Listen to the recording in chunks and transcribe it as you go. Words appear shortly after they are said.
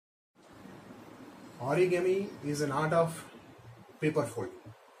Origami is an art of paper folding.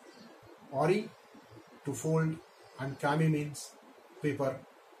 Ori, to fold, and kami means paper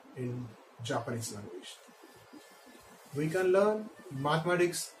in Japanese language. We can learn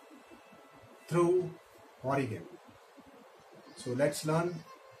mathematics through origami. So let's learn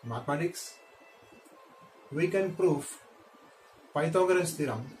mathematics. We can prove Pythagoras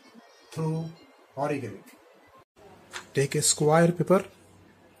theorem through origami. Take a square paper,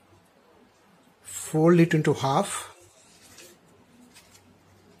 fold it into half,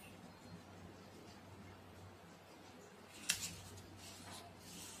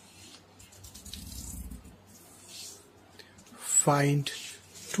 find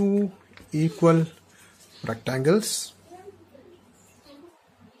two equal rectangles,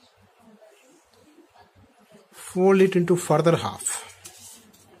 fold it into further half.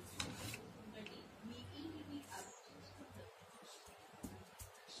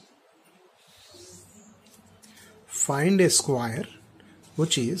 Find a square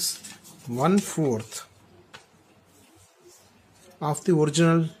which is 1/4 of the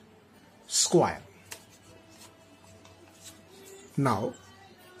original square. Now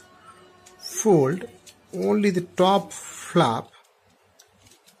fold only the top flap,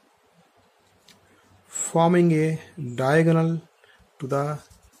 forming a diagonal to the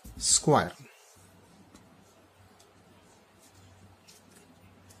square.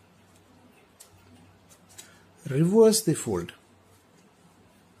 Reverse the fold.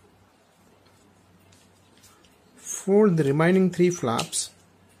 Fold the remaining 3 flaps,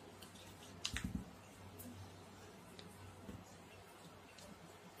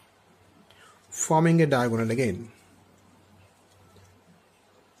 forming a diagonal again.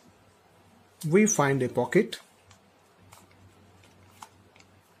 We find a pocket.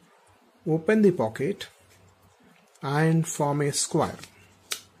 Open the pocket and form a square.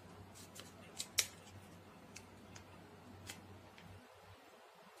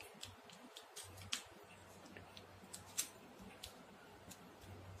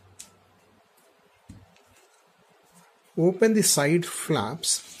 Open the side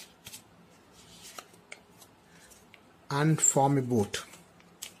flaps and form a boat.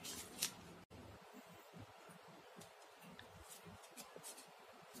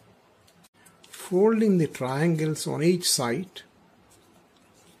 Fold in the triangles on each side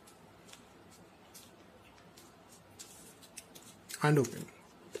and open.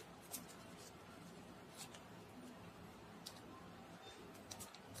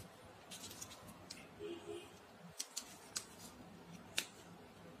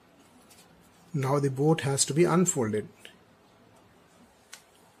 Now the boat has to be unfolded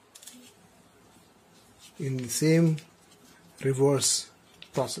in the same reverse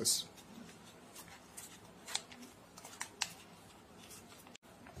process.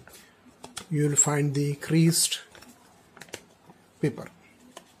 You will find the creased paper.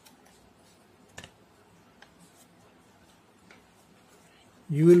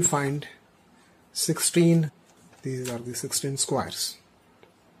 You will find 16, these are the 16 squares.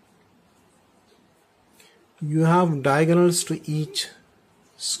 You have diagonals to each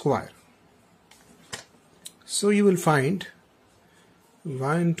square. So you will find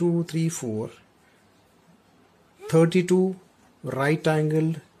 1, 2, 3, 4, 32 right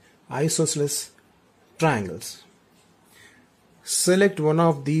angled isosceles triangles. Select one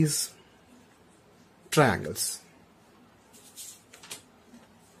of these triangles.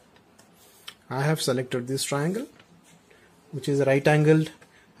 I have selected this triangle, which is a right angled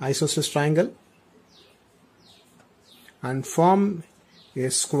isosceles triangle, and form a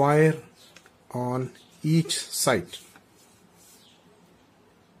square on each side.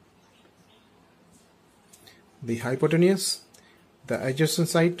 The hypotenuse, the adjacent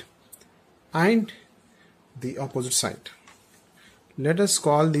side, and the opposite side. Let us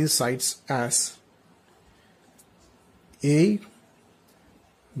call these sides as A,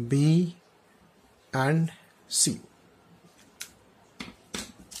 B, and C.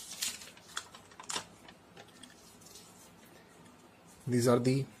 These are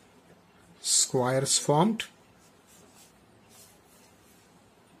the squares formed.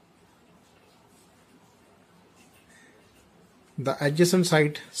 The adjacent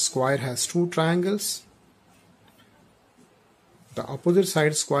side square has 2 triangles. The opposite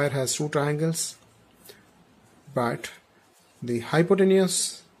side square has 2 triangles, but the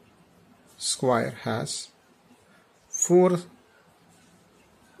hypotenuse square has 4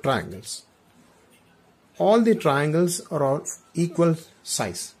 triangles. All the triangles are of equal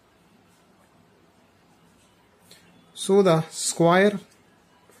size. So the square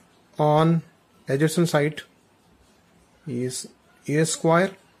on adjacent side is A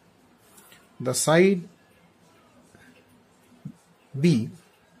square, the side B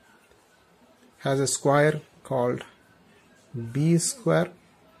has a square called B square,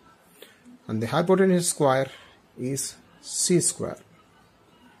 and the hypotenuse square is C square,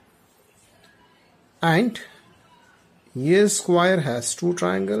 and A square has 2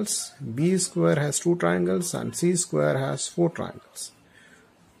 triangles, B square has 2 triangles, and C square has 4 triangles.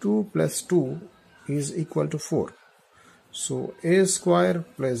 2 plus 2 is equal to 4. So A square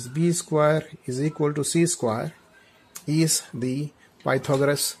plus B square is equal to C square is the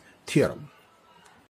Pythagoras theorem.